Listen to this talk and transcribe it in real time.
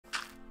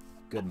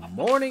Good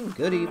morning,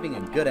 good evening,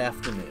 and good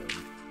afternoon.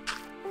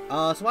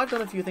 So I've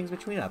done a few things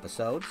between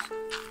episodes.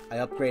 I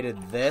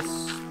upgraded this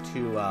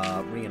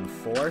to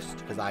reinforced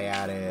because I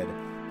added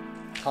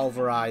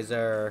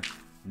pulverizer,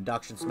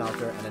 induction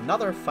smelter, and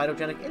another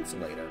phytogenic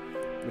insulator,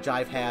 which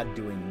I've had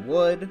doing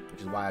wood, which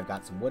is why I've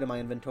got some wood in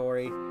my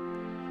inventory.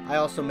 I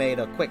also made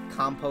a quick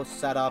compost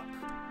setup,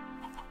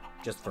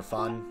 just for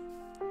fun.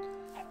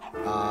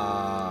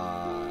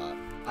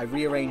 I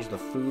rearranged the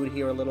food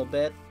here a little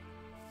bit,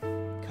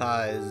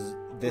 because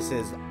this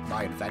is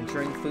my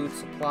adventuring food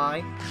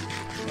supply.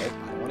 Nope,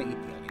 I don't want to eat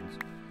the onions.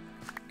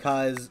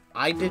 Because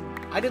I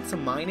did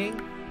some mining,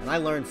 and I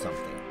learned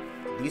something.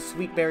 These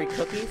sweet berry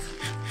cookies,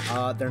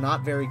 they're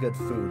not very good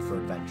food for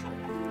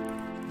adventuring.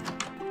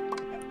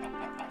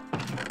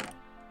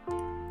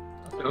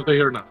 No, they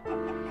are not.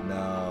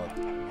 No.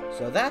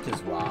 So that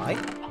is why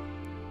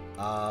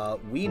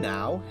we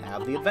now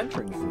have the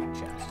adventuring food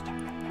chest,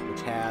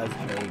 which has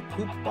a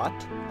poop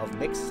butt of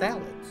mixed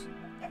salads.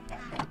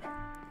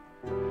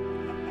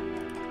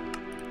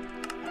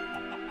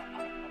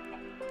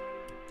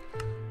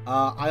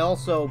 I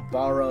also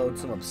borrowed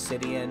some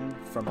obsidian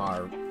from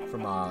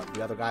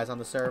the other guys on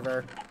the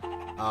server,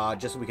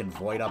 just so we can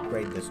void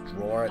upgrade this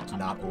drawer to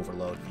not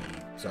overload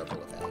the server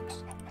with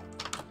eggs.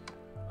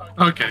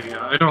 Okay,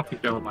 yeah, I don't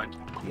think they will mind.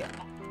 Yeah.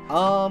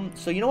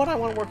 So you know what I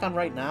want to work on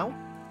right now?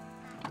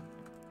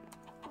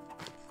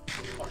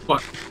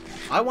 What?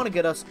 I want to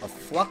get us a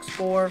flux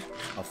bore,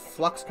 a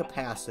flux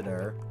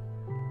capacitor,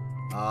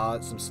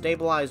 some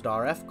stabilized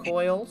RF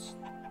coils,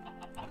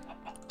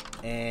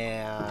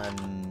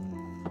 and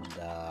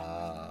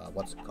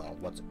what's it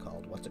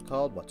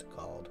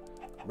called?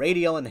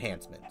 Radial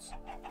enhancements.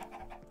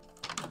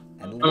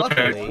 And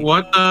luckily, okay,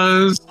 what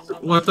does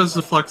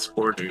the flex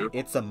core do?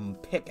 It's a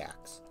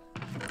pickaxe,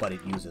 but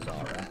it uses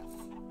RF.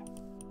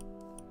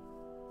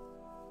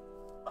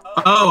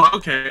 Oh,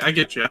 okay, I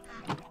get you.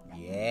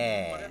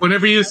 Yeah.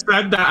 Whenever you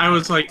said that, I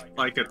was like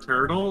a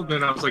turtle.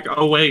 Then I was like,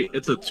 oh wait,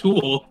 it's a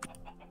tool.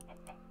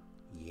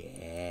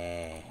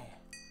 Yeah.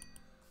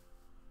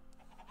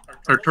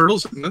 Are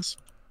turtles in this?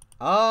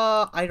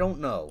 I don't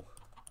know.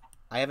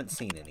 I haven't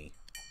seen any.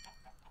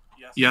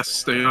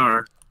 Yes, they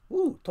are.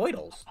 Ooh,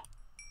 turtles.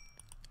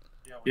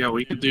 Yeah,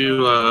 we could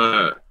do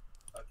a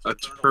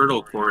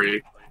turtle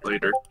quarry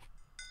later.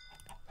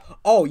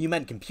 Oh, you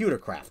meant computer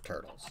craft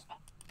turtles.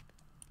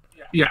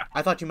 Yeah.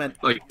 I thought you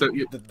meant like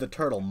the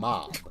turtle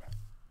mob.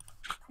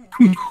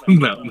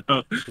 No.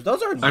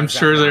 Those are. I'm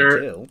sure they're.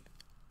 Too.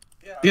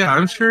 Yeah,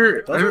 I'm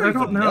sure. Those are I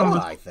don't vanilla, know.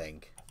 I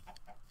think.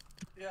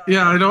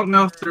 Yeah, I don't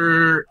know if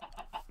they're.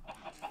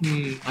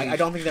 I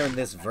don't think they're in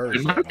this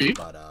version, might be.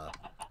 But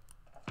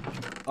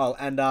oh,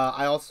 and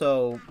I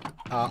also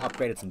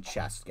upgraded some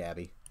chests,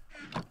 Gabby.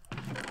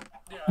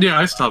 Yeah,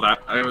 I saw that.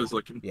 I was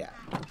looking. Yeah.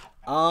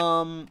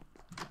 Oh,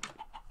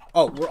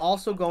 we're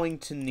also going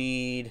to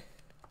need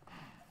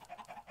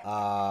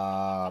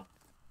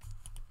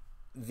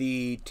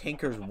the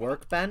Tinker's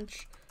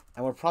Workbench,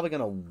 and we're probably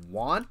gonna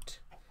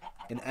want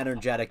an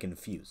energetic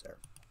infuser.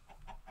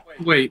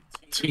 Wait,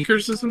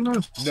 Tinker's isn't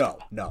this?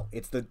 No,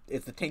 it's the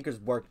Tinker's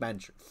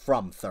Workbench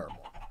from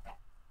Thermal.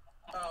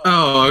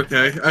 Oh,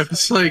 okay. I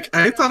was like,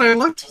 I thought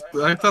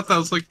that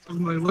was like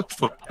something I looked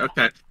for.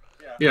 Okay.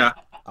 Yeah.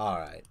 All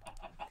right.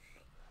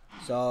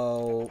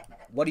 So,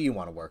 what do you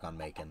want to work on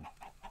making?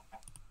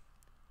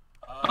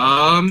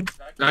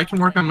 I can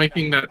work on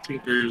making that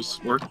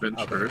Tinker's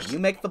Workbench first. You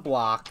make the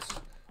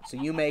blocks, so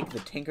you make the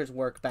Tinker's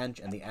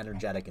Workbench and the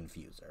energetic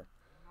infuser.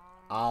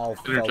 I'll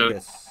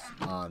focus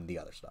on the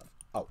other stuff.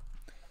 Oh.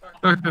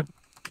 Okay.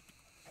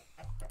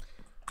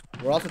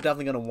 We're also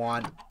definitely going to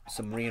want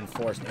some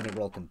reinforced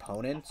integral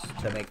components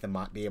to make them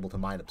be able to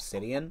mine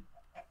obsidian.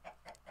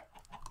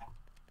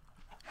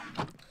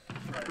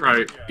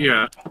 Right,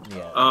 yeah.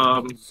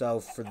 Yeah. So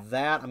for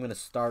that, I'm going to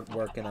start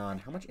working on...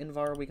 How much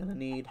Invar are we going to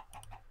need?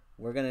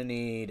 We're going to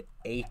need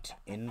 8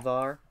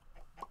 Invar.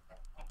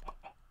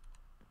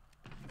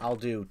 I'll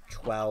do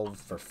 12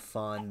 for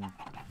fun.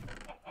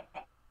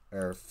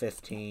 Or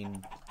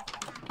 15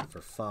 for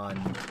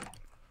fun.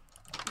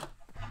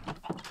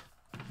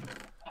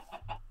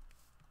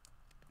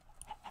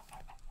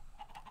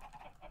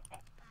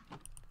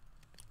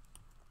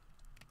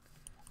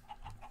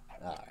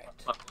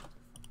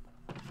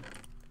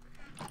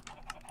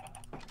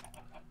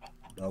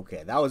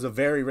 Okay, that was a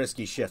very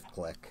risky shift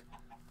click.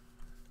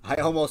 I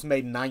almost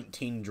made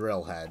 19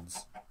 drill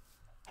heads.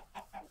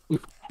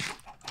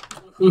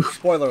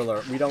 Spoiler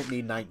alert, we don't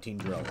need 19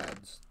 drill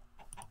heads.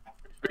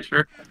 For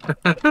sure.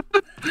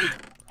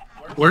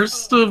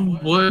 Where's the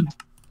wood?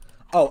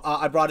 Oh,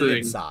 I brought it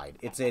inside.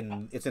 It's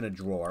in a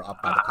drawer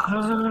up by the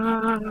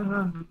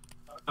console.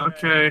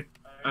 Okay.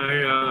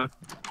 I'm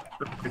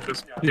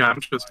just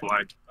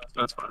blind.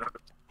 That's fine.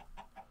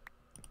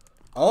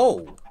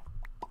 Oh.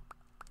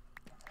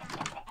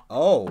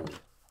 Oh.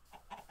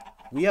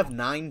 We have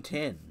 9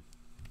 tin.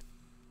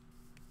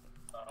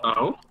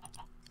 Oh?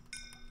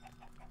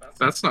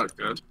 That's not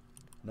good.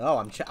 No,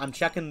 I'm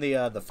checking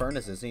the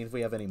furnaces, seeing if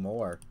we have any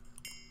more.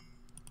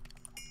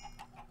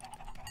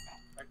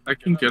 I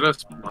can get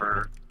us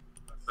more.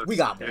 We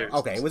got more.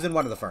 Okay, it was in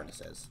one of the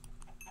furnaces.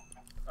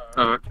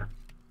 Oh, okay.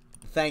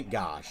 Thank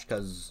gosh,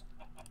 because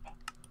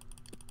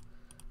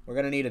we're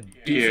going to need a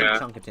decent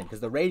chunk of tin. Because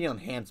the radial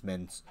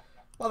enhancements,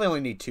 well, they only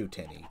need 2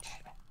 tin each.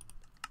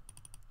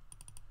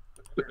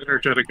 The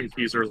energetic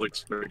infuser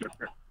looks very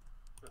different.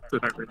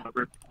 Did I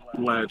remember?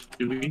 Lead.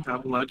 Do we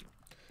have lead?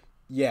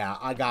 Yeah,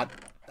 I got...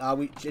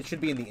 it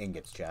should be in the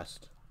ingots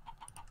chest.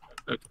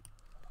 Okay.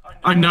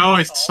 I know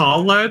I saw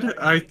lead.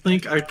 I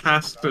think I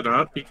passed it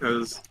up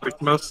because,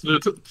 like, most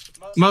of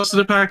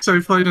the packs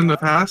I've played in the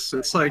past,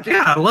 it's like,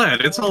 yeah, lead.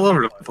 It's all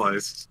over the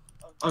place.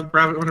 I'll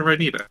grab it whenever I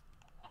need it.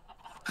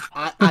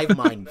 I've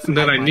mined... And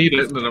then I need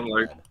it, and then I'm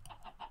like...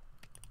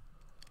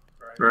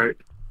 Right.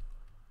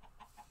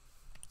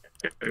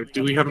 Okay.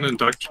 Do we have an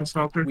induction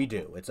smelter? We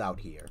do. It's out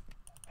here.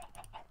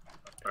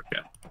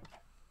 Okay.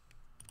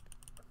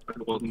 I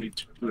will need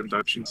 2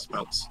 induction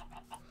smelts.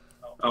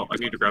 Oh, I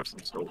need to grab some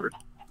silver.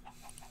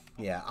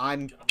 Yeah,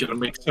 I'm... Gonna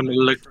make some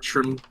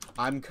electrum.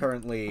 I'm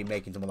currently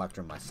making some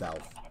electrum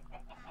myself.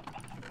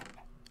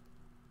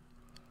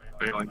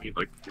 I only need,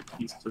 like, 2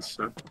 pieces,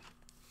 so...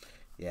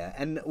 Yeah,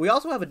 and we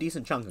also have a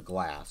decent chunk of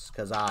glass,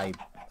 because I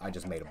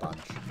just made a bunch.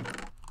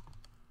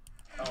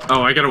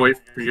 Oh, I gotta wait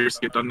for yours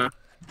to get done now?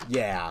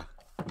 Yeah,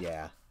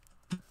 yeah.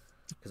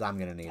 Because I'm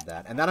gonna need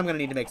that. And then I'm gonna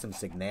need to make some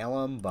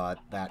signalum, but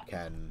that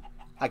can...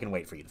 I can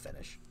wait for you to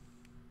finish.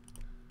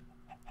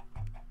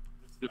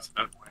 It's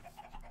that way.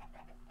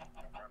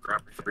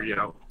 Grab 3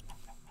 out.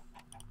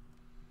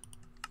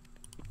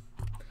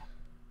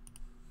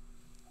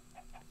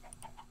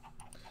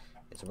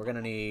 Okay, so we're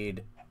gonna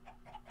need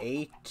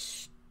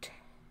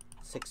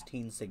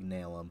 16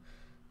 signalum.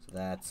 So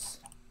that's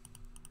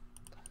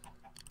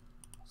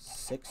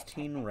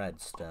 16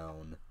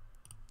 redstone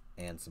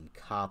and some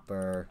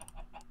copper.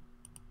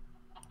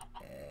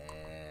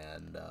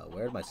 And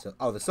where'd my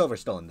oh, the silver's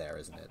still in there,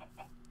 isn't it?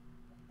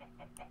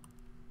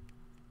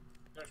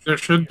 There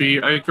should be.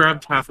 I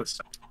grabbed half a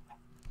stack.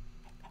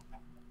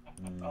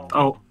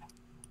 Oh,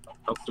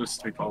 I'll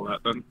just take all that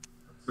then.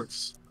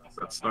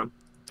 That's done.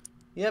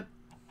 Yep.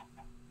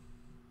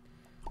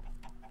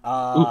 Ooh,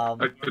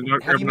 I did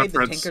not have grab you made enough the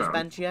redstone. Tinker's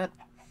Bench yet?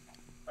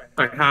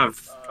 I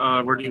have.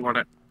 Where do you want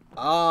it?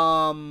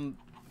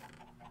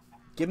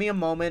 Give me a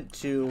moment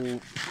to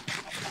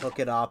hook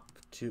it up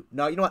to...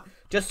 No, you know what?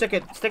 Just stick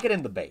it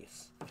in the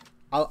base.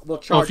 We'll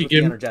charge with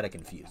the energetic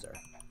infuser.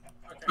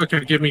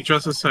 Okay, give me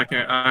just a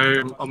second.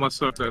 I'm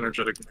almost up to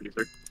energetic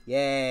infuser.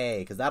 Yay,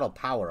 because that'll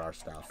power our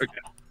stuff. Okay.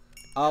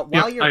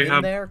 While you're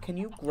in there, can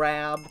you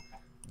grab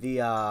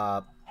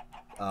the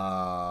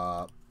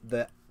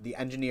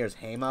engineer's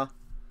hammer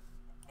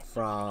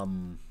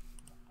from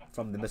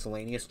the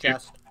miscellaneous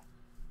chest?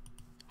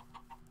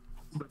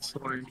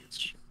 Miscellaneous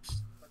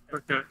chest.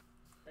 Okay.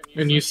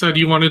 And you said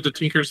you wanted the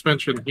Tinker's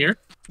Bench in here?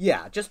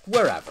 Yeah, just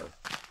wherever.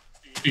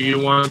 Do you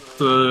want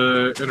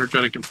the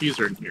energetic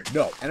infuser in here?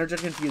 No,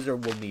 energetic infuser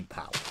will need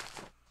power.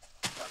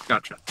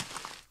 Gotcha.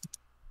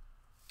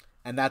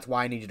 And that's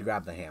why I need you to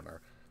grab the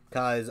hammer.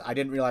 Because I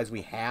didn't realize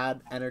we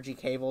had energy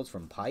cables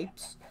from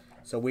pipes.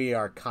 So we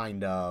are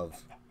kind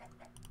of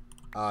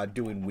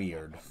doing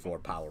weird for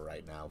power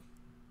right now.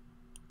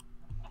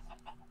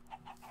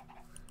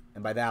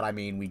 And by that I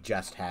mean we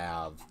just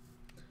have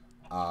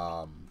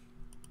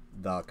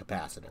the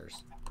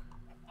capacitors.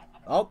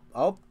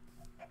 Oh,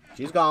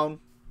 she's gone.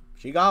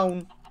 She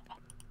gone.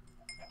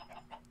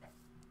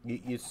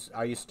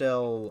 Are you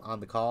still on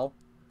the call?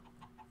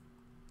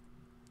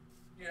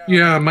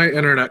 Yeah, my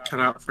internet cut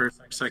out for a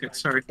second.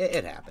 Sorry.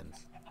 It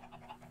happens.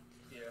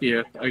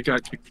 Yeah, I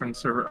got kicked from the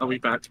server. I'll be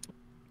back.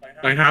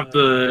 I have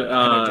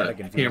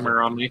the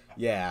hammer on me.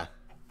 Yeah.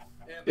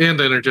 And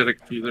the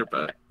energetic infuser,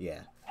 but...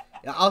 Yeah.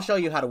 I'll show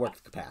you how to work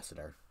the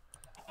capacitor.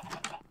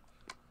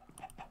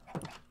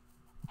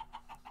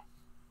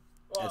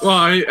 Well,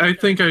 I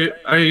think I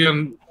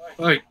am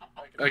like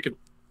I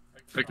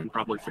can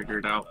probably figure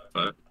it out,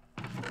 but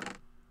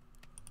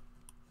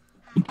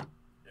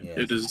yes.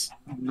 It is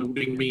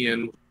loading me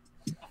in.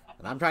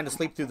 And I'm trying to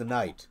sleep through the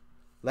night.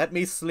 Let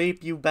me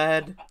sleep, you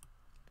bed.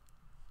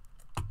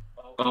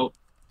 Oh,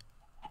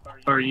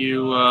 are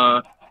you?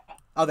 Oh,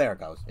 there it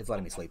goes. It's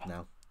letting me sleep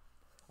now.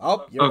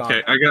 Oh, you're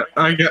okay. gone.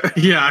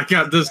 I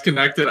got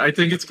disconnected. I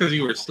think it's because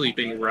you were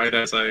sleeping right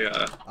as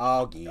I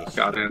oh, geez.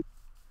 got in.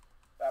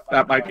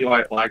 That might be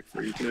why it lagged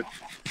for you, too.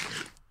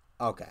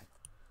 Okay.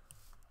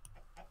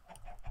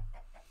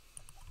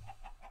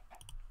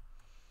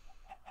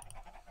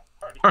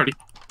 Alrighty.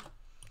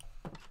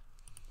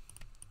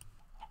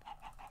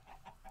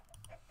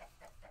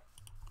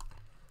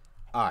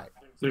 Alright.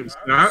 There's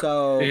that.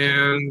 So...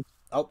 And...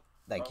 Oh,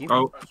 thank you.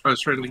 Oh, I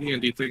was trying to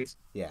handy things.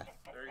 Yeah.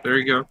 There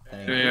you go.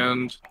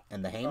 And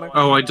the hammer?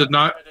 Oh, I did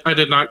not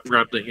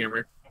grab the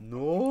hammer.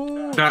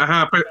 No. That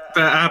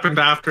happened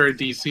after I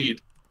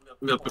DC'd.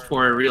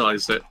 Before I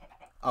realized it.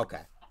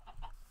 Okay.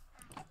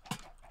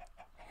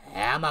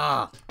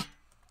 Hammer.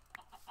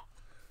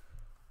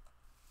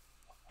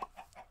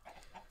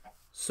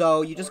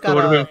 So you just gotta...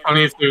 It would have been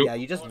funny if yeah,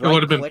 you just it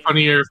would have been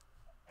funnier.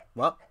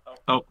 What?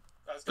 Oh,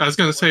 I was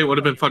gonna say it would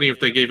have been funny if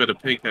they gave it a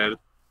pig head.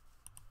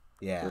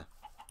 Yeah.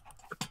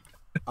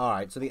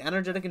 Alright, so the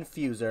energetic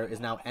infuser is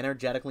now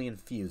energetically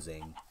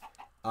infusing.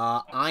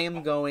 I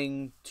am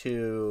going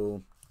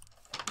to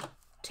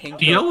tinker...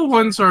 The yellow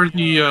ones are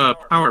the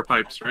power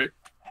pipes, right?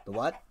 The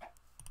what?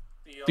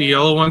 The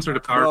yellow ones are the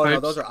power pipes? No,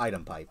 those are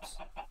item pipes.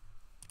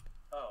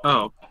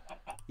 Oh.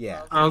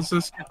 Yeah. How's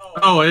this?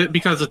 Oh,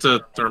 because it's a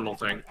thermal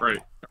thing, right.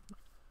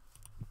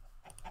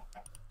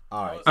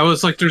 Alright. I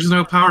was like, there's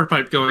no power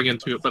pipe going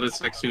into it, but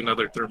it's next to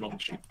another thermal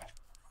machine.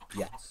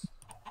 Yes.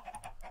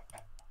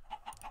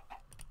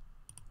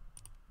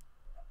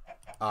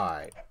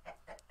 Alright.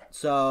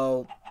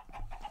 So...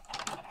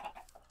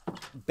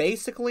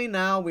 basically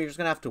now we're just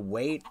gonna have to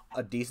wait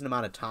a decent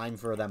amount of time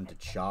for them to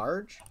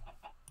charge.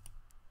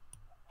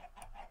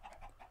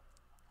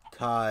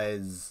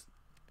 Because...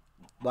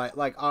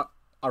 Like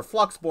our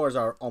flux spores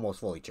are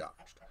almost fully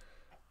charged.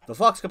 The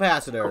flux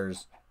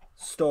capacitors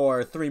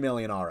store 3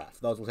 million RF.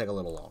 Those will take a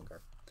little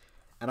longer.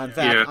 And in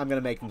fact, I'm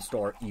going to make them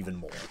store even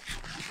more.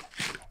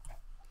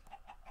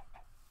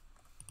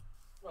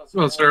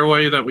 Well, is there a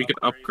way that we could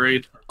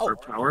upgrade our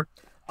power?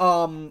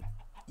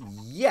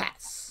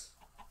 Yes.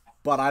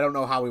 But I don't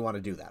know how we want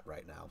to do that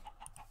right now.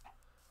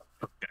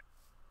 Okay.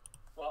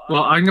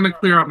 Well, I'm going to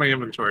clear out my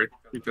inventory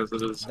because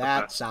it is...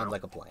 That sounds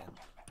like a plan.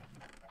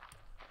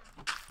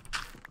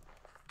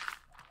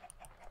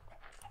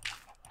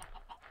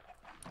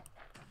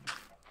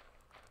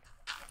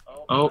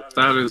 Oh,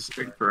 that is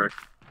incorrect.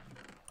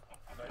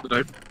 Did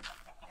I?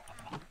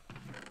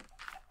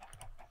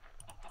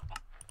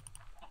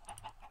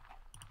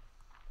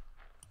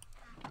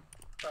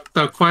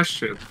 So,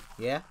 question.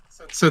 Yeah?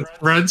 Since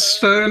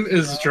redstone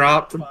is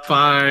dropped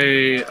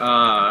by,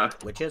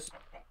 witches,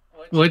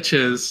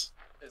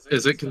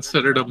 is it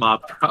considered a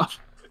mob drop?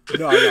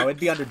 No, it'd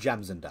be under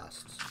gems and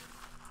dusts.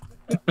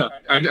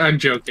 I'm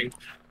joking.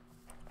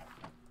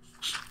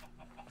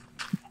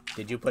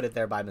 Did you put it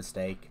there by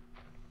mistake?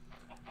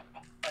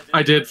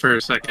 I did for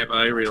a second, but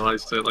I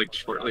realized it like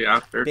shortly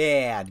after.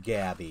 Bad,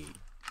 Gabby.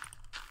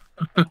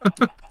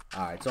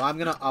 Alright, so I'm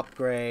gonna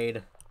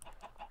upgrade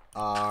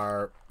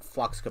our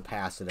flux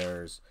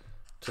capacitors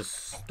to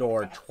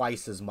store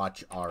twice as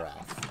much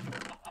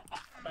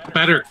RF.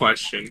 Better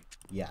question.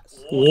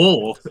 Yes.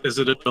 Wool, is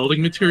it a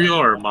building material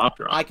or a mob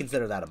drop? I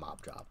consider that a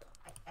mob drop.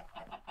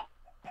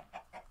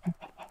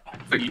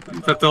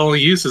 But the only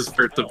use is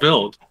for it to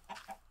build.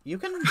 You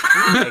can make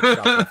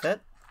stuff with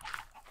it.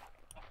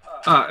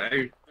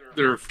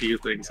 There are a few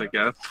things, I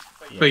guess.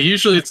 Yeah. But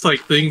usually it's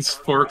like things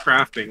for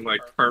crafting, like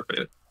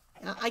carpet.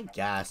 I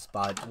guess,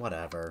 but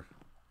whatever.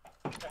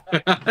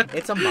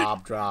 It's a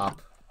mob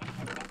drop.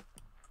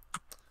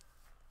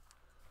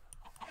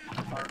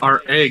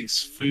 Are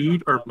eggs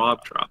food or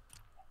mob drop?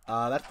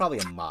 That's probably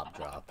a mob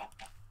drop.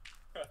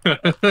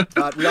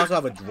 But we also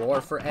have a drawer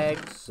for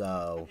eggs,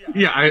 so...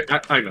 Yeah,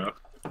 I know.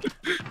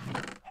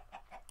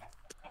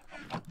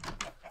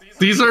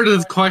 These are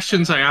the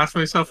questions I ask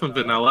myself in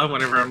vanilla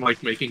whenever I'm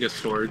like making a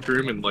storage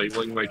room and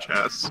labeling my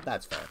chests.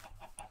 That's fair.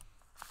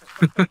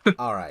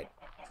 Alright.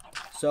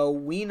 So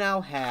we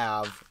now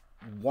have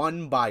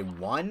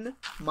 1x1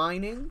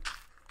 mining.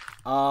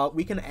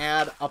 We can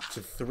add up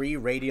to 3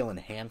 radial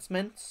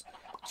enhancements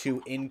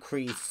to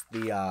increase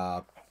the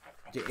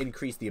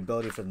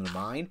ability for them to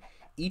mine.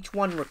 Each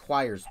one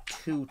requires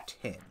 2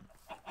 tin,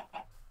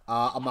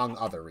 among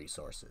other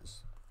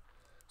resources.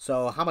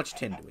 So how much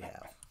tin do we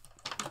have?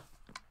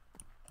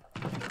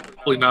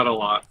 Probably not a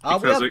lot,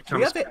 because it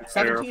comes we have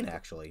 17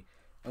 actually,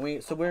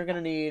 and so we're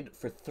gonna need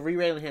for 3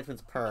 radial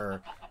enhancements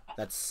per.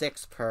 That's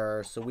 6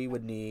 per. So we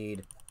would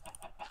need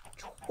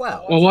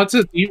 12. Well, what's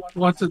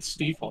its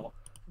default?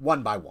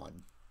 1x1.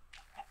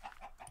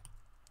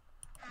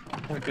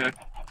 Okay.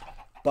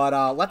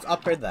 But let's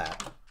upgrade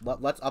that.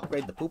 Let's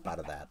upgrade the poop out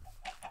of that.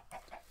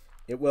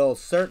 It will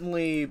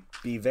certainly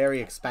be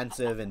very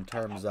expensive in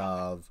terms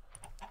of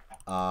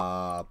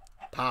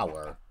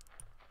power,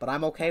 but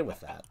I'm okay with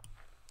that.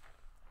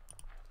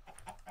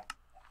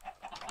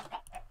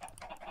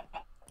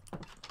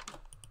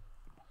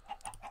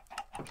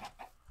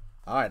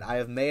 Alright, I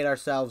have made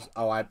ourselves...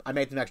 Oh, I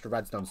made some extra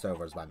redstone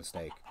servers by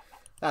mistake.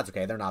 That's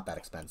okay, they're not that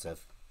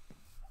expensive.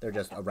 They're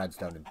just a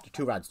redstone and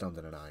 2 redstones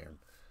and an iron.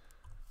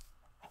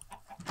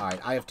 Alright,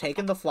 I have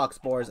taken the flux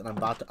spores and I'm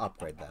about to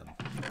upgrade them.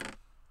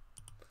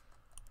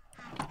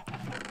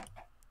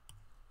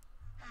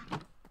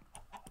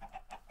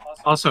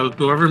 Also,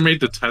 whoever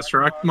made the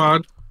Tesseract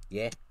mod...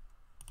 Yeah.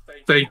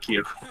 Thank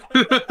you.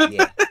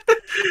 Yeah.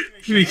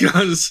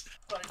 Because,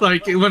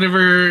 like,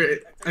 whenever...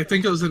 I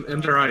think it was in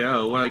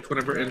Ender.io. Like,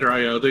 whenever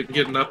Ender.io didn't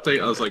get an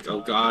update, I was like,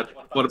 oh god,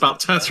 what about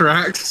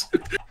Tesseracts?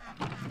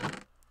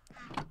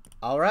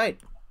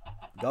 Alright.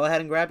 Go ahead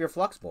and grab your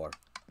flux spore.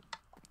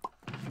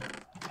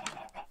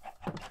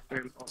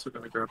 I'm also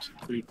gonna grab some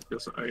food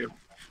because I am...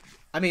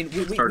 I mean,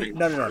 starting...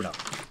 No.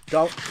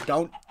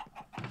 Don't...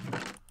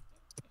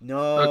 No,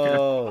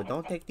 okay.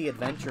 Don't take the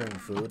adventuring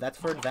food. That's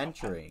for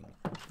adventuring.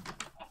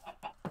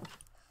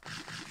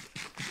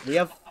 We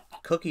have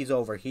cookies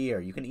over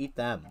here. You can eat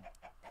them.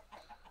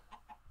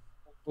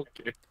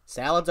 Okay.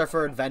 Salads are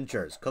for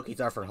adventures.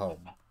 Cookies are for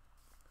home.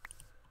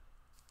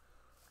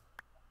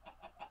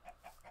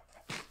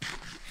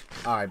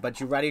 Alright, but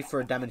you ready for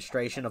a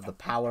demonstration of the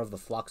power of the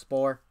flux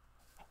bore?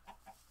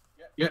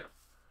 Yeah.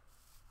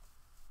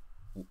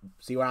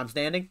 See where I'm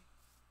standing?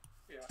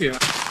 Yeah.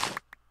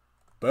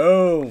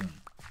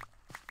 Boom!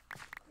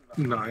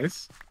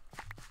 Nice.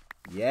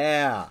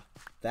 Yeah.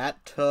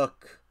 That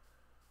took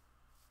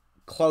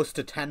close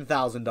to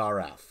 10,000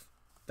 RF.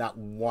 That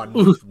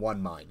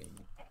one mining.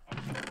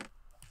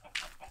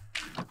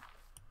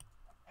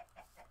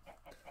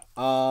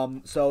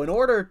 So in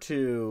order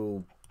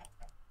to...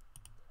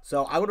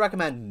 So I would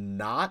recommend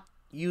not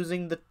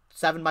using the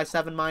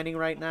 7x7 mining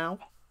right now.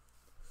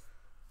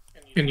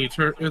 Can you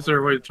turn... Is there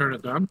a way to turn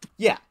it down?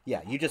 Yeah.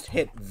 You just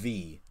hit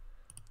V.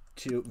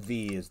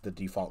 V is the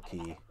default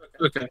key.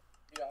 Okay.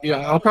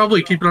 Yeah, I'll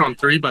probably keep it on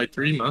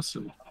 3x3 most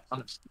of it,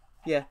 honestly.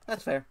 Yeah,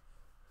 that's fair.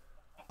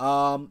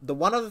 The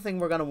one other thing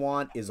we're going to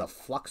want is a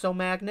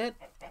fluxomagnet.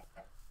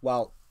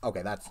 Well,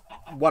 okay, that's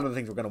one of the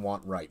things we're going to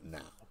want right now.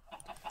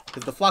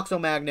 Because the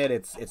fluxomagnet,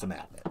 it's a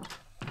magnet.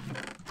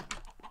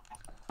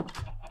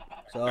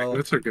 So,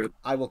 Magnets are good.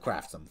 I will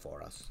craft some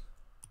for us.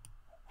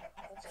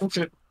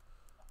 Okay.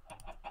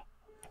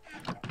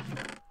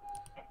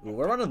 Ooh,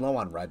 we're running low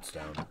on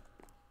redstone.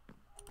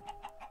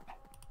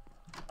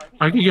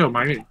 I can go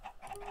mining.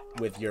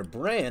 With your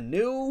brand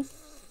new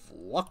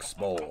flux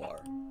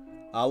bore.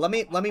 Let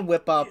me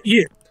whip up.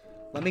 Yeah.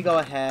 Let me go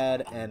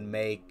ahead and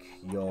make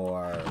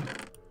your.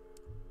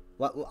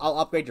 I'll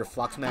upgrade your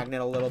flux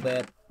magnet a little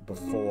bit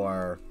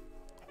before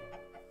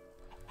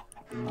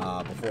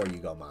you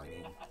go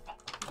mining.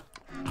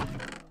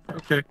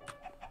 Okay.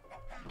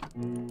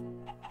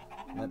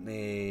 Let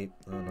me.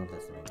 Oh no,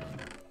 that's not.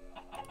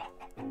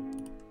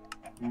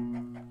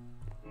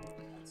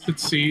 Should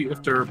see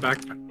if there are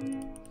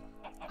backpacks.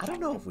 I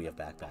don't know if we have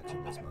backpacks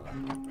in this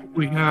mod.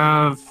 We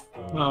have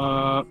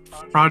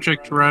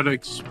Project Red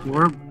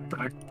Explorer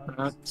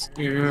backpacks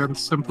and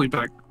Simply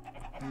Back.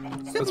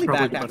 Simply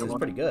backpacks is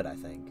pretty good, I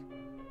think.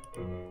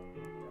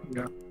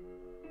 Yeah.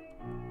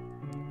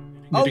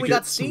 Oh, we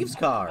got Steve's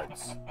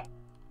cards.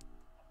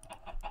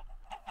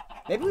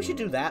 Maybe we should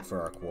do that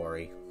for our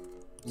quarry.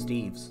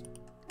 Steve's.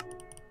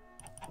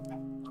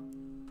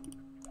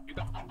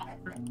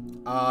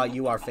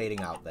 You are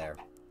fading out there.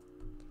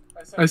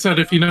 I said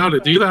if you know how to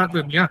do that,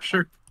 then yeah,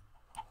 sure.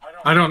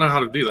 I don't know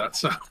how to do that,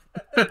 so.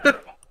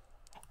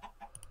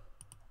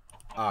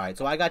 Alright,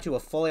 so I got you a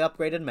fully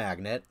upgraded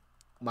magnet.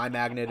 My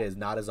magnet is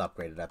not as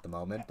upgraded at the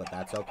moment, but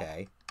that's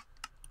okay.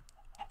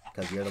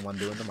 Because you're the one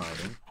doing the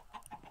mining.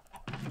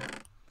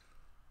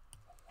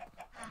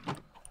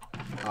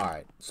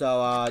 Alright,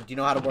 so, do you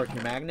know how to work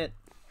your magnet?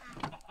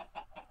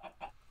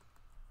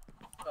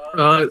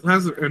 It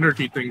has an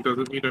energy thing. Does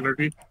it need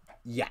energy?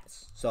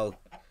 Yes. So,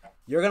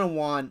 you're going to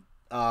want,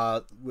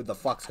 with the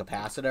flux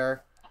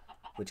capacitor,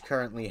 which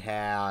currently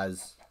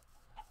has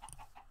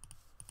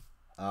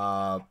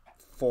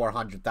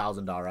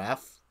 400,000 RF.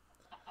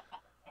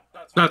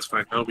 That's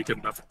fine. That'll be good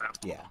enough for now.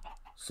 Yeah.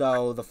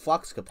 So, the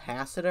flux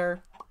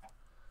capacitor,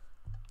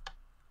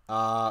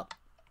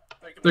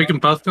 they can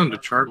both go into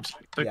charms.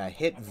 yeah,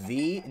 hit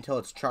V until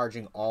it's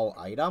charging all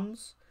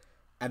items,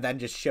 and then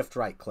just shift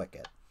right click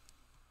it.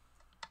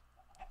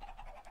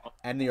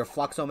 And your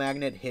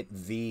fluxomagnet, hit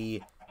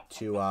V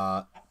to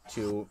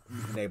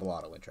enable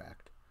auto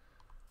interact.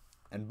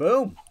 And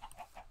boom!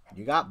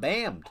 You got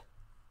bammed.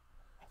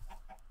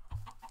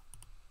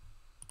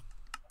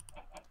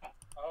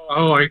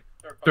 Oh,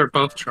 they're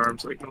both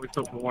charms. I can only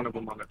put one of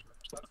them on it.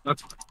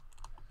 That's fine.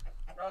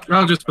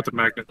 I'll just put the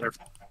magnet there.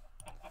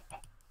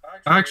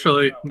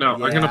 Actually, no.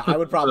 Yeah, I'm gonna put I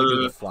would probably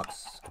do the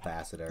flux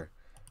capacitor.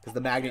 Because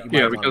the magnet you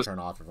might want to turn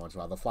off every once in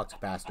a while. The flux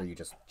capacitor you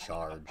just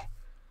charge.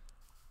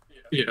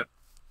 Yeah.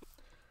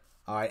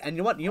 Alright, and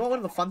you know what one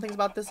of the fun things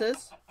about this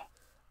is?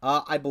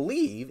 I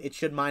believe it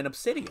should mine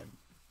obsidian.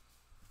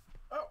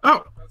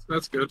 Oh,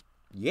 that's good.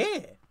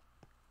 Yeah.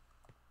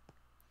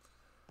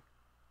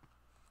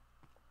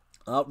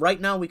 Right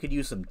now we could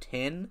use some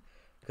tin,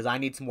 because I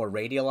need some more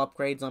radial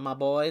upgrades on my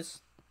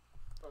boys.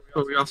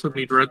 But we also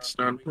need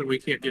redstone, and we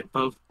can't get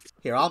both.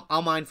 Here,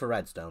 I'll mine for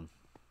redstone.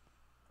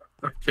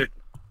 Okay.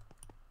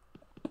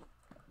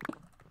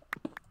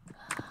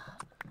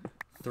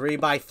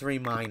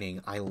 3x3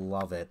 mining. I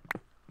love it.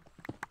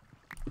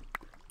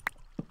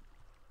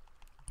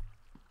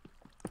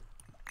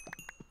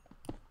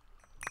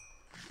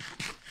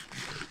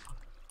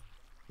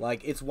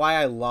 Like, it's why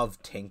I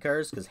love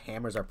tinkers, because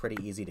hammers are pretty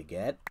easy to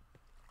get.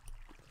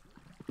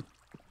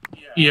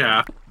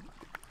 Yeah.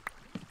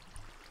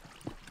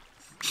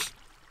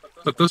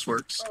 But this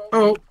works.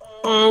 Oh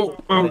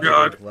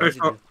god.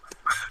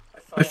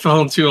 I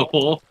fell into a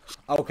hole.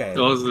 Okay.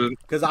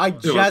 Because I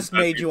just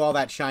made you all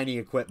that shiny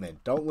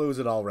equipment. Don't lose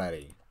it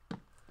already.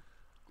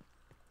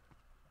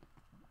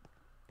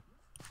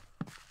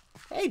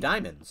 Hey,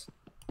 diamonds.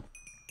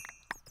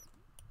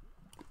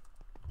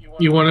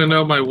 You want to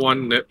know my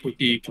one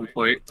nitpicky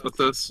complaint with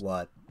this?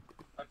 What?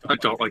 I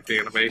don't like the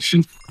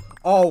animation.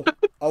 Oh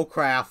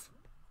craft.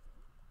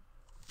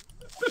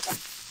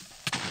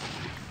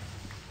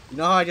 You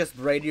know how I just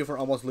raided you for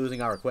almost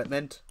losing our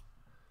equipment?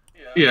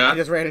 Yeah. I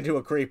just ran into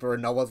a creeper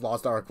and no one's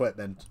lost our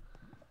equipment.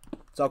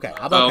 It's okay.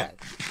 I'm Oh. okay.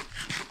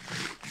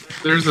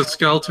 There's a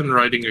skeleton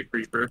riding a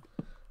creeper.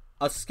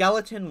 A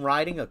skeleton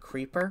riding a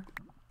creeper?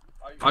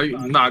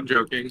 I'm not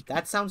joking.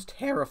 That sounds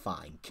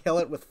terrifying. Kill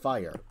it with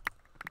fire.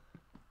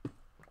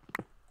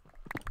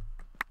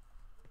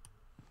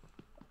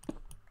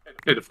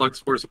 Hey, the flux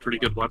spore is a pretty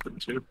good weapon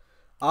too.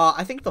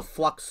 I think the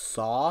flux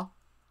saw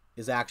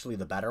is actually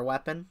the better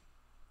weapon.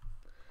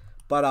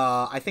 But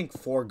I think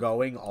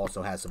foregoing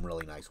also has some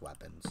really nice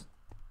weapons.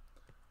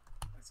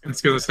 I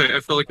was gonna say, I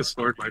feel like a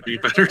sword might be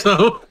better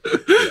though.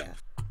 Yeah.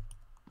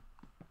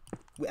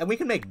 And we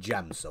can make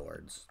gem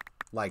swords,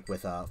 like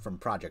with from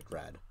Project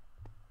Red.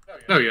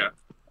 Oh yeah.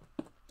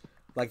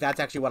 Like that's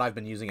actually what I've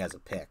been using as a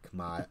pick,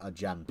 a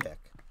gem pick,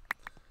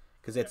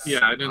 because it's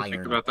I didn't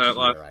think about that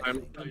last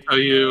time until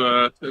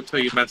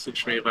you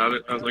messaged me about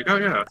it. I was like, oh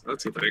yeah,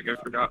 that's a thing. I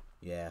forgot.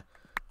 Yeah.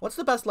 What's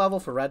the best level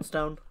for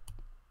redstone?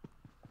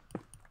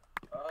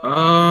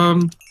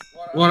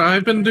 What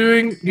I've been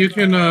doing, you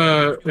can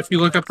if you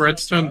look up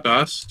redstone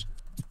dust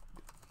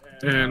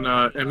and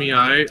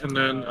MEI, and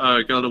then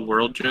go to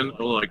World Gen,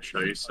 it'll like show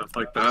you stuff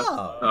like that.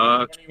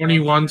 Oh.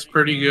 21's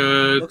pretty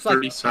good. Looks like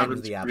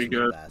 37's the pretty absolute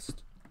good.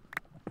 best.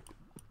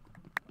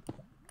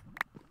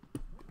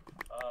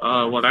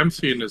 What I'm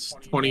seeing is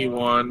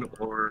 21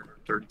 or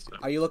 37.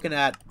 Are you looking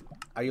at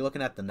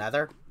the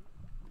Nether?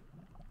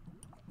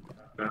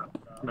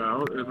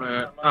 No,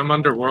 I'm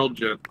under World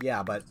Gen.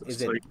 Yeah, but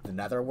is it like the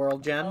Nether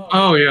World Gen?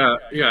 Oh yeah,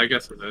 I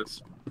guess it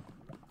is.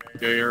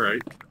 Yeah, you're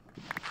right.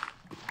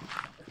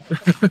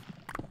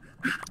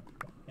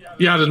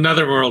 Yeah, the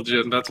Netherworld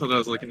Gen, that's what I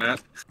was looking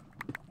at.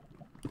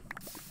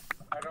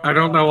 I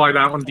don't know why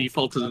that one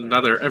defaults to the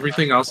Nether.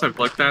 Everything else I've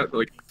looked at,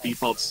 like,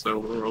 defaults to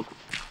Overworld.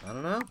 I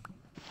don't know.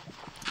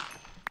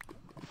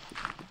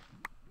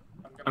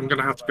 I'm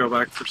gonna have to go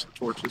back for some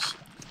torches.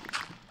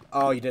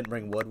 Oh, you didn't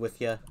bring wood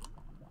with you?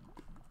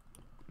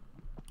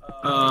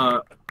 I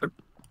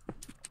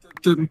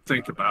didn't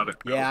think about it.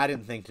 Yeah, I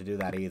didn't think to do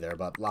that either,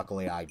 but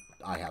luckily I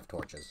have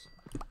torches.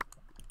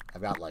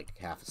 I've got like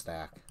half a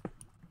stack.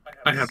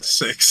 I have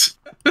 6.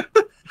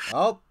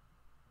 Oh,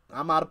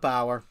 I'm out of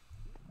power.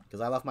 Because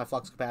I left my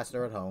flux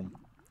capacitor at home.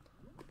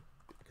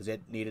 Because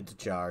it needed to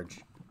charge.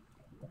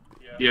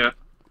 Yeah.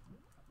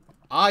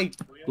 I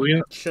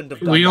shouldn't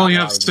have done We that only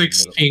while I have was in the middle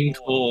of 16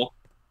 school. coal.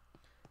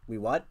 We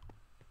what?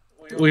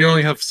 We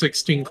only have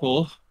 16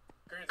 coal.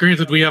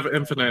 Granted, we have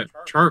infinite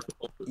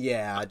charcoal.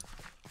 Yeah.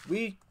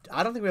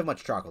 I don't think we have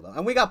much charcoal though.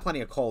 And we got plenty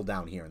of coal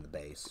down here in the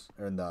base.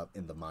 Or in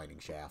the mining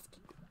shaft.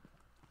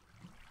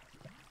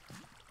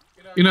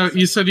 You know,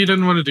 you said you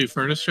didn't want to do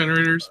furnace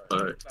generators,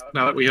 but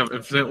now that we have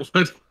infinite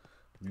wood,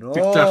 No. we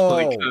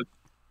definitely could.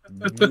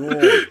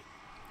 No.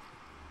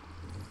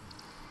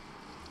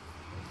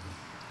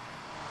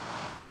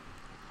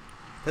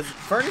 Because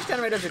furnace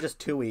generators are just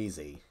too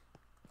easy.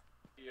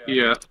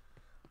 Yeah.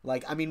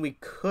 Like, I mean, we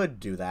could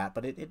do that,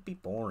 but it'd be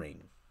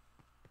boring.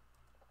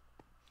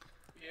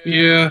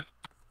 Yeah.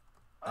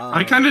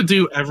 I kind of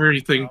do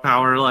everything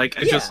power. Like,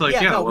 I just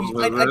like, no,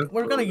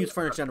 we're going to use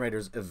furnace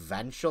generators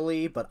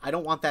eventually, but I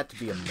don't want that to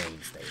be a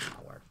mainstay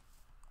power.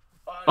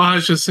 Oh, I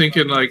was just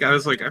thinking, like, I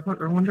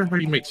wonder how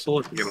you make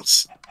solar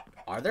panels.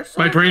 Are there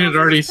solar My brain had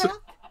already...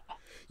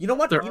 You know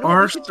what? There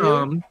are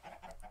some...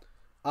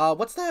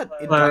 What's that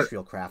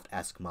Industrial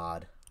Craft-esque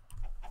mod?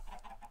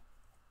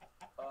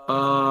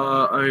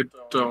 I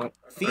don't...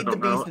 Feed the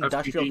Beast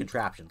Industrial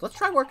Contraptions. Let's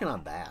try working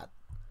on that.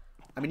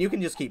 I mean, you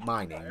can just keep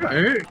mining.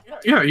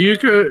 Yeah, you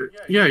could...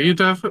 Yeah, you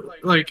definitely...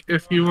 Like,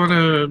 if you want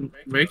to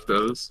make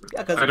those...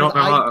 Yeah, because I don't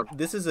know how...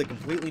 This is a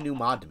completely new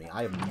mod to me.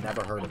 I have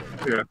never heard of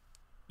it. Yeah.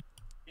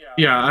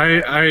 Yeah,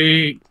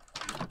 I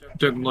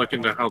didn't look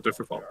into how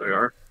difficult they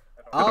are.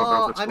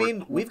 I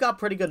mean, we've got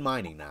pretty good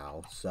mining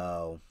now,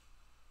 so...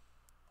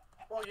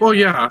 Well,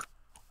 yeah.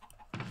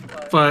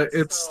 But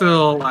it's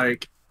still,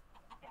 like,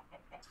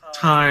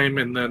 time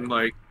and then,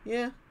 like...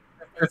 Yeah.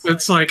 If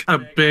it's, like, a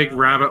big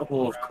rabbit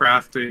hole of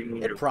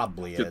crafting... It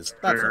probably is.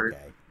 That's okay.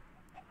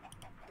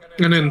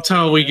 And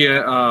until we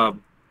get, Oh,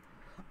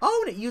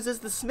 and it uses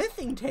the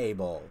smithing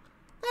table.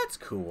 That's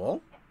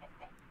cool.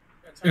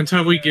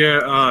 Until we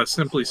get,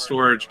 Simply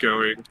Storage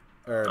going.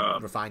 Or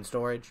refined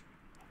storage?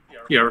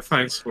 Yeah,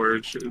 refined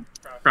storage.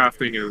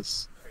 Crafting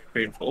is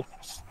painful.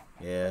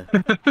 Yeah.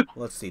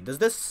 Let's see. Does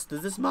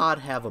this mod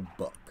have a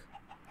book?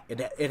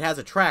 It has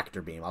a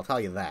tractor beam, I'll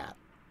tell you that.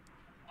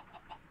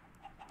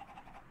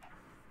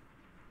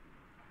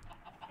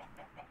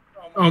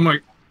 Oh my...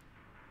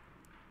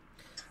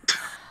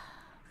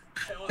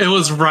 It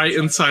was right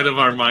inside of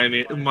our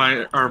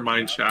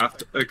mine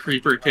shaft. A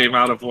creeper came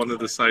out of one of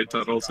the side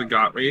tunnels and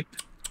got me.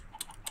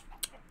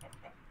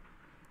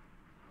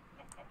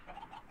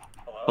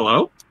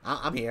 Hello?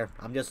 I'm here.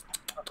 I'm just...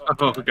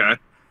 Oh, okay.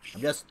 I'm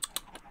just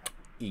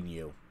eating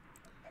you.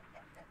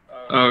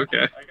 Oh,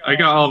 okay. I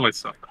got all my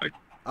stuff back.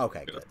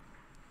 Okay, good.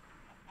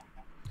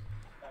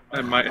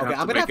 I might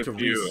have to make a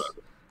few...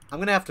 I'm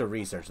gonna have to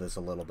research this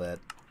a little bit.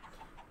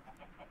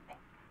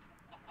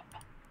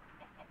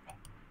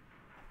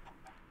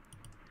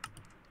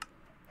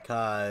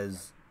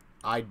 Because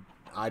I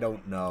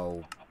don't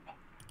know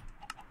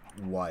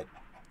what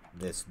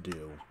this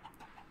do?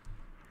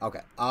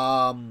 Okay.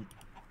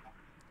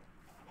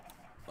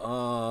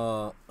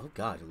 Oh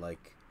god,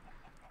 like,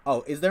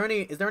 oh, is there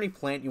any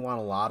plant you want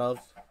a lot of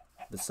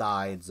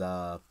besides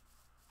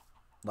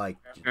like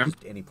Hemp,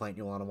 just any plant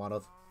you want a lot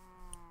of?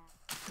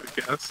 I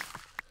guess.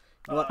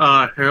 You know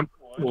what? Hemp,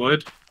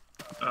 wood.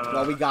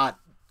 Well, we got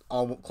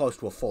almost close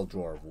to a full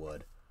drawer of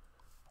wood.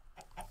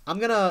 I'm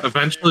gonna.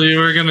 Eventually,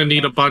 we're gonna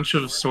need a bunch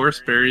of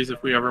source berries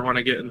if we ever want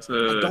to get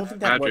into I don't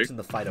think that magic. works in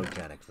the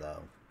phytogenic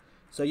though.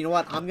 So you know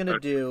what? I'm gonna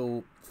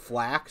do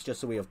flax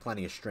just so we have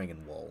plenty of string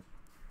and wool.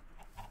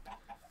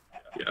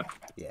 Yeah.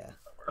 Yeah.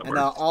 That And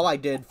works. all I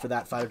did for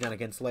that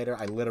phytogenic insulator,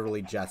 I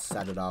literally just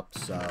set it up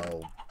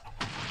so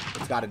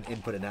it's got an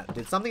input in it.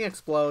 Did something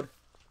explode?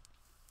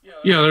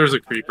 Yeah, there's a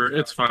creeper.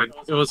 It's fine.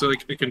 It was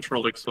like a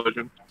controlled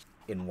explosion.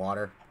 In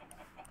water?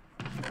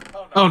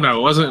 Oh no,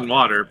 it wasn't in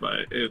water,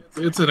 but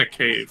it's in a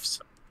cave,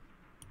 so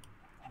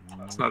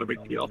it's not a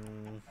big deal.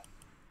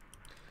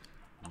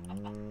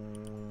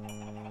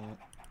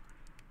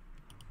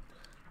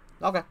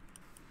 Okay.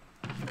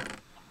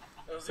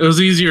 It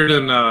was easier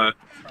than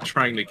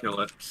trying to kill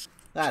it.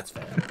 That's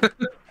fair.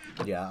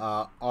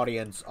 Yeah,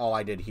 audience, all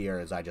I did here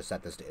is I just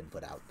set this to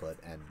input output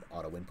and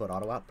auto input,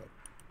 auto output.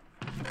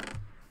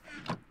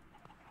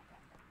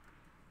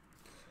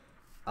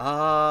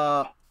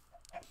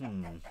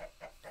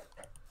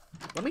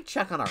 Let me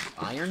check on our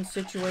iron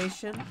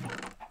situation.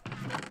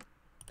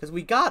 Because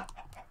we got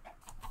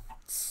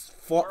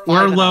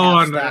We're low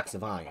on stacks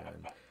of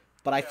iron.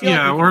 But I feel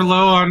yeah, like we're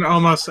low on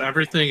almost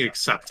everything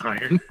except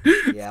iron.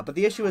 Yeah, but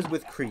the issue is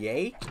with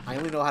create, I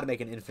only know how to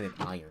make an infinite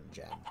iron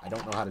gem. I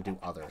don't know how to do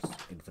other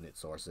infinite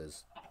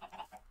sources.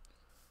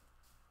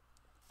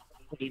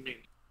 What do you mean?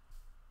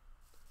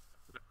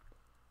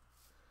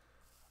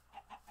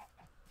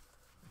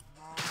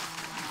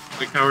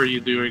 Like, how are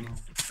you doing?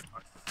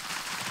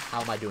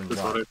 How am I doing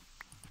what?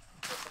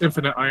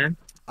 Infinite iron?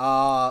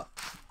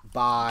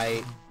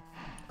 By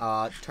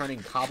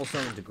turning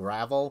cobblestone into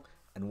gravel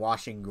and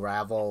washing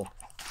gravel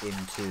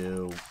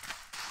into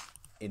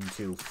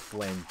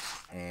flint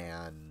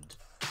and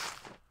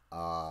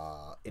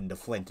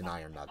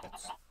iron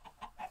nuggets.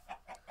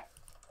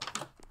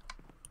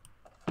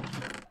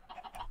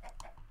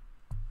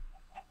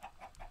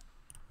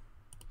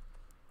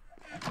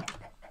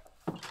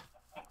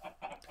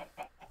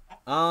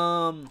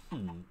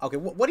 Okay,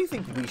 what do you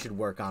think we should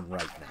work on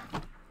right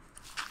now?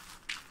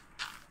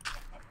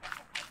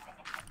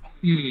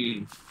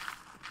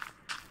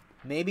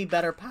 Maybe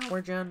better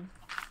power gen?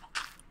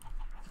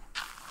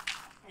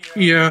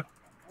 Yeah.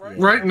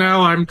 Right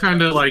now, I'm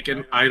kind of like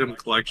in item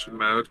collection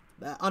mode.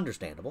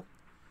 Understandable.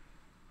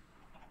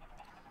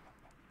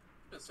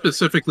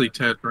 Specifically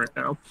 10 right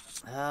now.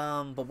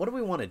 But what do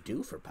we want to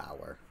do for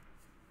power?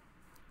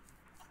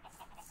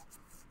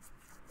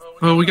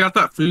 Well, we got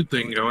that food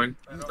thing going.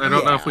 I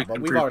don't know if we can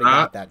but we've improve already that.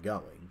 got that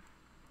going.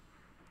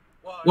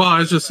 Well, I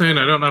was just saying,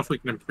 I don't know if we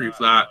can improve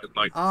that and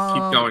like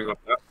keep going with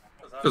that.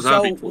 Because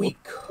that'd be cool. We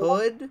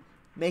could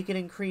make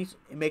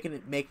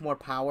it make more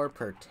power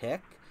per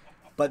tick,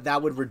 but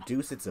that would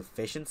reduce its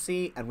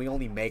efficiency, and we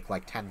only make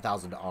like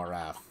 10,000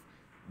 RF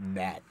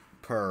net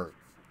per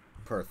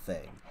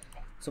thing.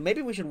 So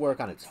maybe we should work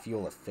on its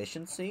fuel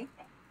efficiency.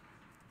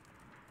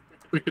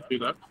 We could do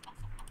that.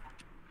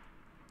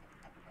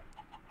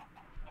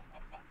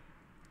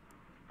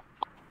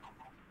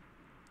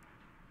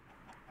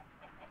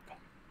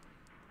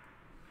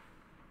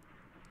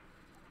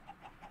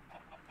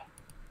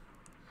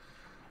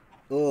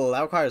 Oh,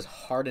 that requires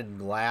hardened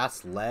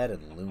glass, lead,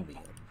 and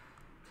aluminum.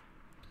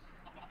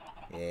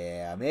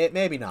 Yeah,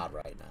 maybe not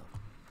right now.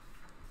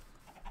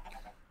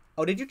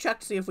 Oh, did you check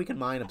to see if we can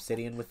mine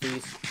obsidian with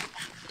these?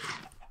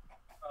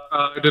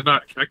 I did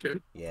not check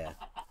it. Yeah.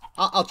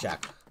 I'll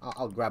check.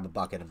 I'll grab a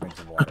bucket and bring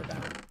some water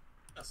down.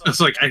 It's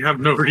like I have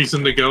no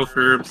reason to go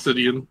for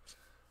obsidian.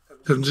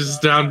 I'm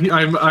just down.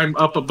 I'm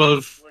up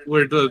above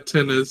where the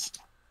tin is.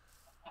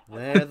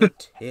 Where the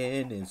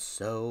tin is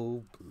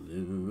so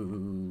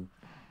blue.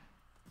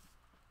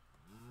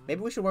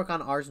 Maybe we should work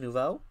on Ars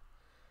Nouveau?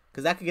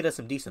 Because that could get us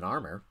some decent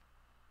armor.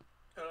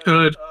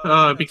 Could,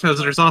 because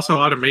there's also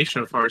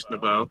automation of Ars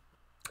Nouveau.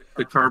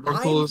 The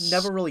carbuncles. I've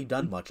never really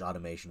done much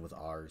automation with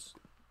Ars.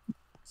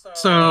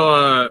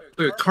 So,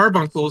 the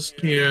carbuncles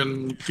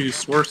can do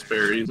source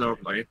berries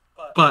only.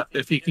 But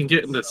if you can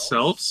get into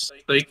selfs,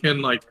 they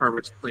can, like,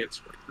 harvest plants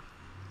for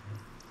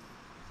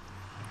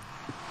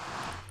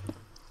you.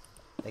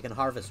 They can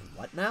harvest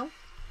what now?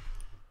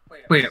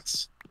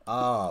 Plants.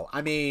 Oh,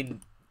 I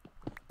mean,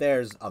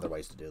 there's other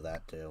ways to do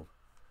that, too.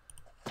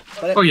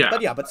 But Oh,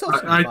 yeah. But still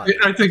some I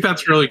fun. think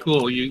that's really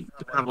cool. You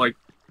have, like,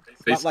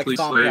 basically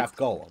like slaves. Thaumcraft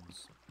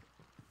golems.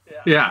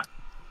 Yeah.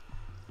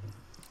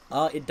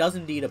 It does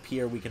indeed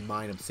appear we can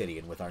mine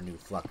obsidian with our new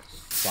flux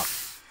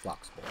board.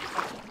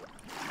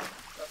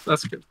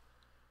 That's good.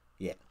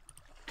 Yeah.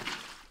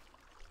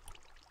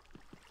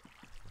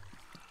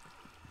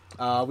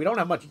 We don't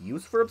have much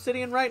use for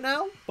obsidian right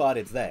now, but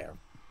it's there.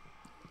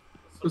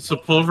 Is the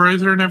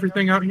pulverizer and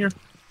everything out here?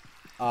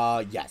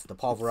 Yes, the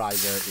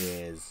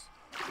pulverizer is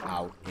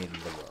out in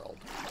the world.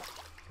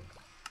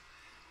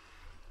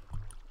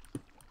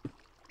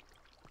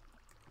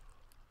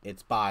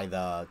 It's by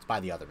the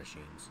other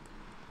machines.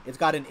 It's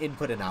got an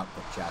input and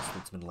output chest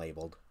that's been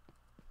labeled.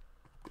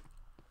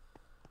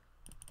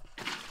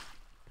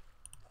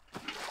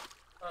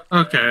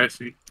 Okay, I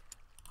see.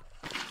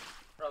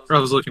 I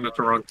was looking at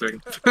the wrong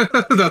thing.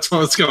 That's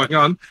what's going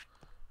on.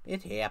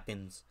 It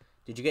happens.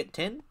 Did you get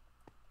tin?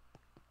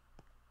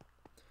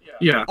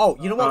 Yeah. Oh,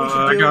 you know what we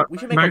should do? We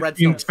should make a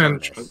redstone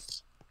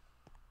furnace.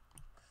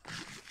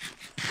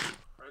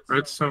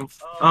 Redstone.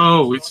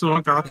 Oh, we still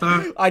don't got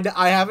that?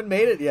 I haven't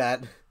made it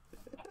yet.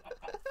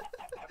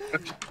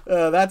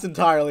 That's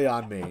entirely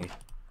on me.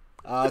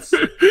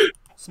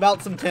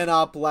 Smelt some tin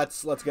up.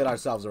 Let's get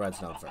ourselves a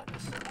redstone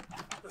furnace.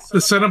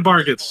 The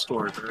cinnabar gets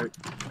stored, right?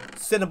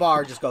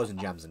 Cinnabar just goes in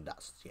gems and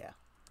dust. Yeah.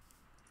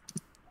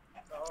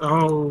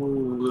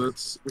 Oh,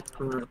 that's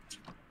correct.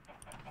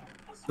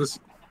 This.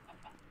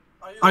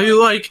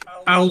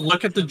 I'll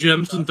look at the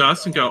gems and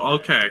dust and go,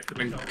 okay,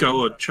 and then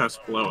go a chest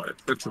below it.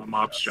 It's a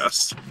mob's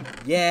chest.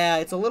 Yeah,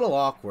 it's a little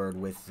awkward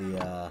with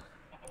the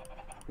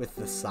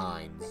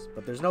signs,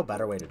 but there's no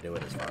better way to do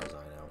it as far as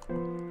I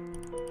know.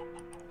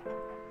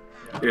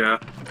 Yeah.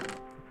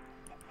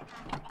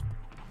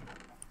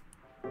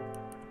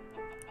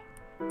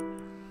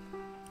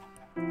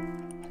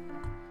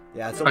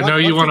 Yeah, so I know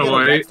you want to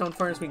wait. Redstone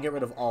furnace, we can get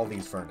rid of all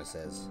these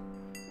furnaces.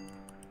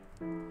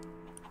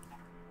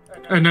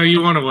 I know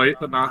you want to wait,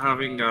 but not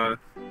having the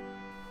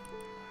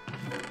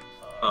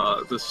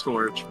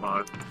storage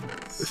mod.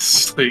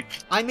 It's like.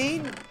 I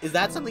mean, is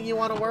that something you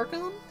want to work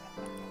on?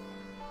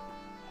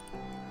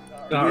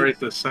 Not right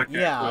this second.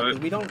 Yeah,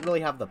 because we don't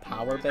really have the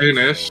power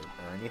base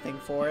or anything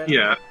for it.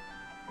 Yeah.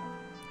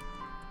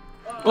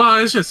 Well,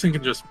 I was just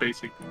thinking just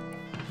basic.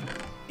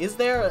 Is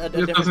there a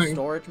different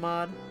storage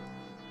mod?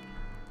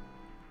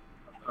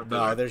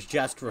 No, there's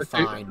just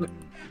refined.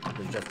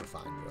 There's just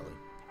refined, really.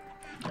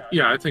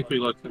 Yeah, I think we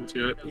looked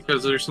into it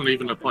because there's not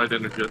even applied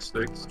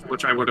energistics,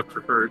 which I would have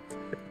preferred.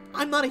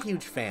 I'm not a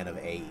huge fan of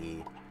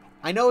AE.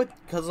 I know it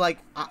because, like,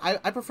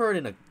 I prefer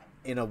it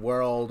in a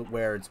world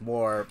where it's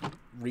more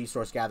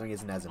resource gathering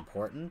isn't as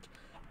important.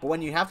 But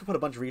when you have to put a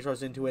bunch of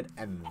resources into it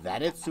and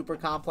then it's super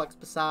complex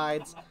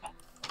besides,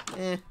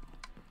 eh.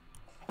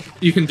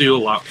 You can do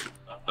a lot,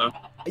 though.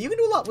 You can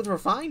do a lot with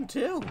refined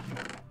too.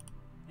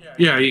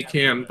 Yeah, you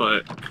can,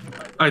 but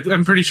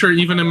I'm pretty sure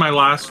even in my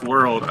last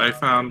world, I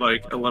found,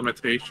 like, a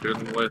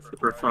limitation with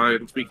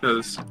refined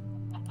because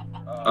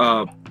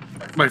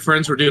my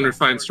friends were doing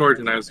refined storage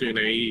and I was doing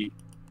AE.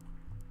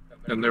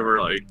 And there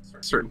were, like,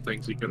 certain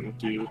things you couldn't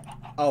do.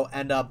 Oh,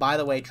 and by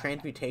the way,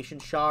 transmutation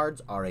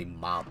shards are a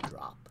mob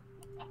drop.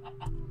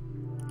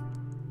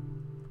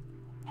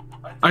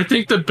 I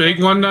think the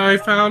big one that I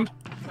found,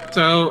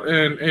 so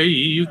in AE,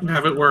 you can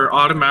have it where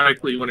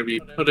automatically when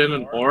you put in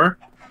an ore,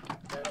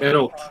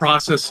 it'll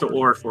process the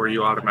ore for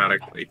you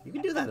automatically. You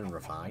can do that in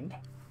refined.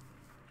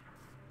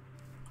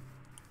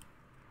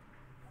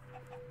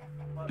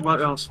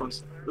 What else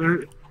was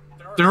there?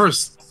 There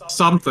was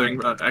something,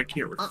 but I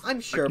can't remember.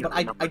 I'm sure, but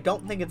I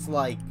don't think it's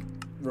like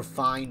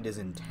refined is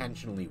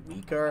intentionally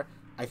weaker.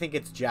 I think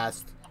it's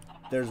just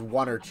there's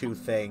one or two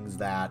things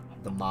that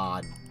the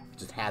mod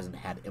just hasn't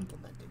had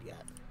implemented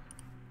yet.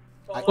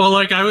 Well,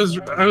 like I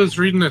was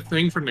reading a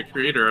thing from the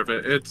creator of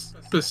it. It's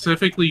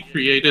specifically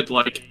created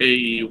like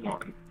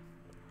AE1.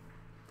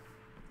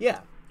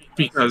 Yeah.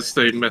 Because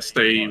they missed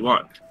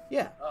AE1.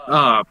 Yeah.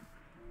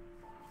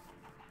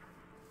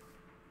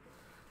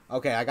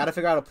 Okay, I gotta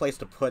figure out a place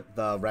to put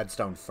the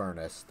redstone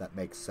furnace that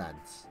makes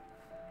sense.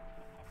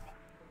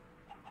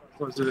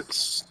 Was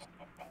it?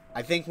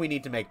 I think we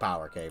need to make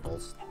power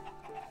cables.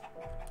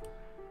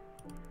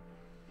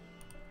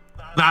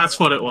 That's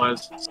what it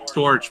was.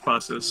 Storage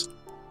buses.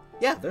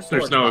 Yeah, there's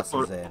storage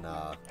buses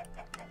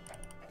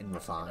in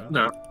refined.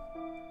 No.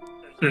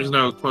 There's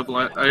no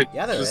equivalent.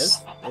 Yeah, there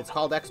is. It's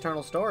called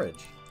external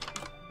storage.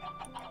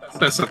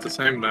 That's not the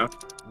same, though.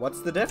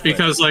 What's the difference?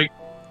 Because, like,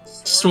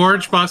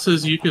 storage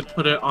buses, you could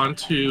put it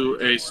onto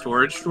a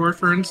storage door,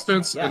 for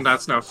instance, and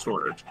that's now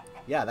storage.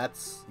 Yeah,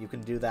 you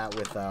can do that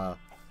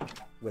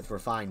with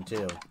refined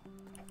too.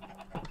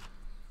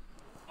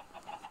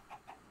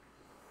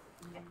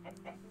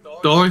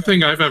 The only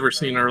thing I've ever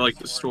seen are like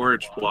the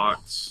storage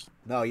blocks.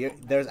 No,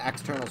 there's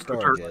external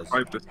storages,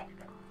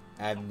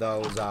 and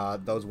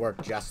those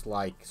work just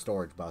like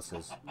storage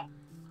buses.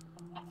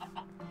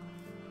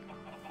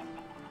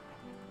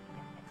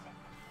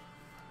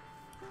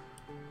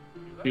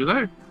 Do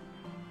they?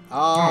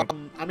 I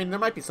mean, there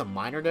might be some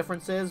minor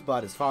differences,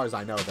 but as far as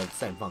I know, they're the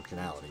same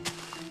functionality.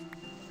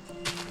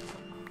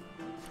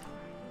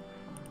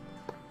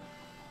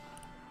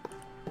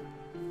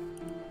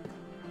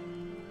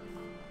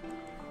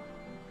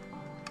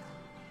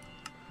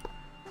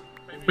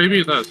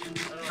 Maybe it does.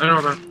 I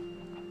don't know.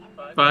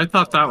 But I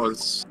thought that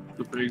was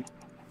the big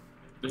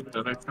thing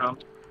that I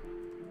found.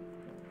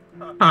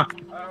 Huh.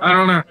 I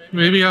don't know.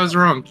 Maybe I was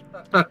wrong.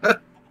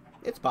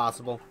 It's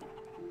possible.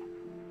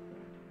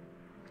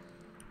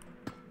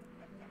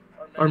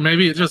 Or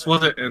maybe it just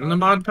wasn't in the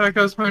mod pack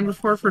I was playing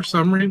before for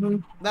some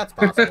reason. That's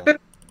possible.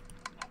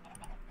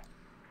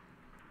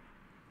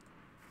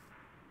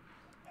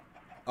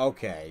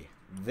 Okay.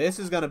 This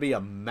is going to be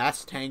a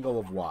mess tangle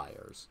of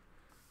wires.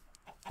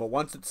 But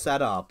once it's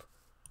set up,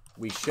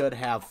 we should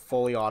have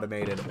fully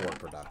automated ore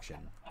production.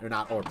 Or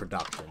not ore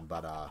production,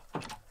 but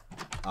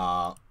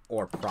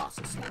ore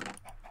processing.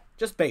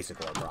 Just basic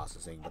ore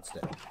processing, but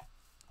still.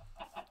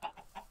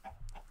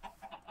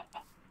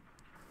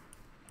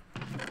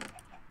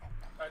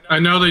 I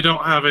know they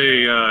don't have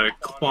a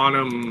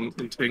quantum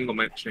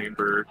entanglement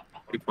chamber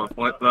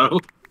equivalent, though.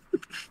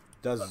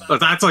 But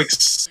that's like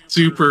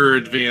super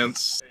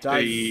advanced. Does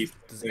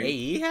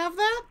AE have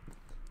that?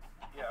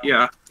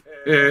 Yeah.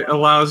 It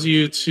allows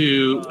you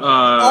to...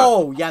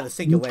 oh, yeah, the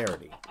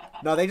singularity.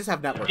 No, they just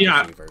have network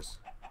receivers.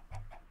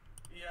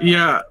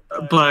 Yeah,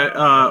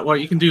 but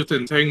what you can do with the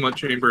entanglement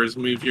chamber is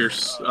move your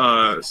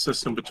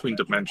system between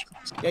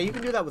dimensions. Yeah, you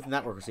can do that with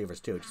network receivers,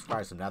 too. It just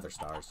requires some nether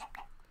stars.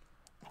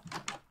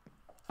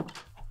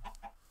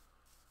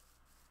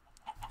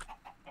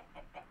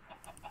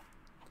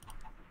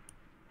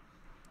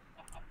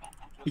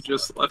 You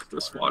just left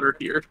this water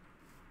here.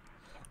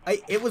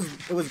 It was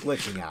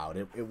glitching out.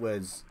 It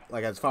was,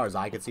 like, as far as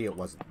I could see, it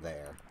wasn't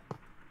there.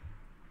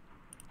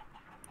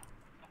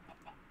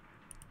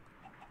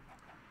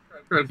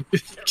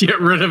 Get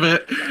rid of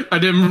it. I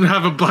didn't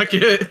have a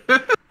bucket.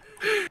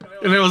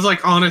 And it was,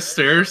 like, on a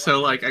stair,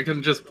 so, like, I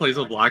couldn't just place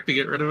a block to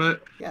get rid of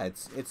it. Yeah,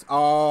 it's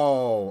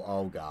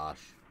oh gosh.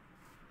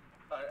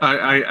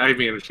 I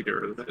managed to get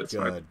rid of it. It's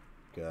fine.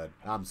 Good.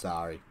 I'm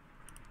sorry.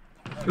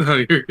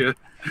 No, you're good.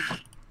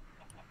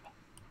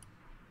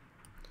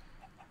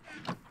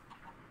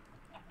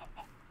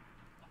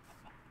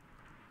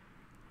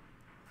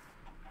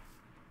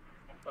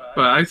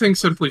 But I think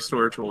simply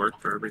storage will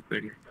work for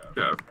everything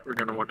we're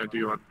going to want to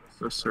do on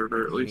this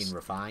server, at least. You mean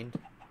refined?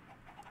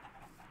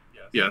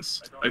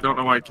 Yes. I don't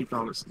know why I keep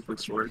calling it simply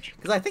storage.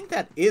 Because I think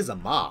that is a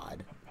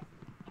mod.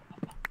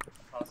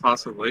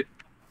 Possibly.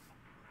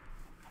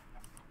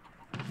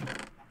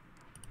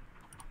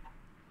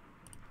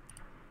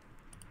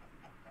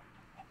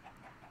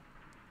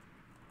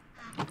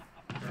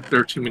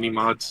 There are too many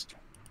mods.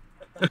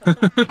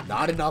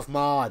 Not enough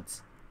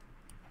mods.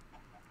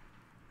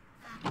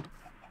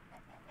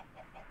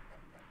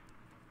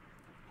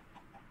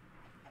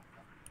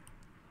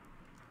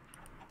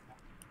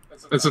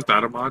 Isn't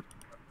that a mod?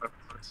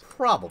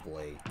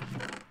 Probably.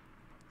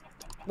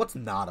 What's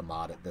not a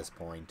mod at this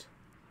point?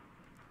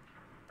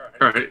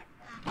 Alright.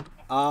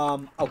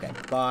 Okay,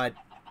 but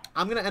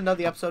I'm gonna end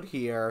the episode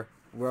here.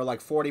 We're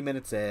like 40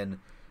 minutes in.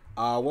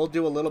 We'll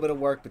do a little bit of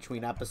work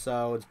between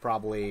episodes,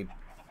 probably,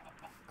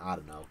 I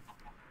don't know.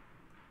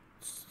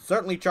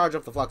 Certainly charge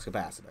up the flux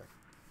capacitor.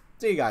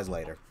 See you guys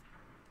later.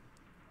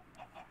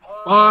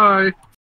 Bye!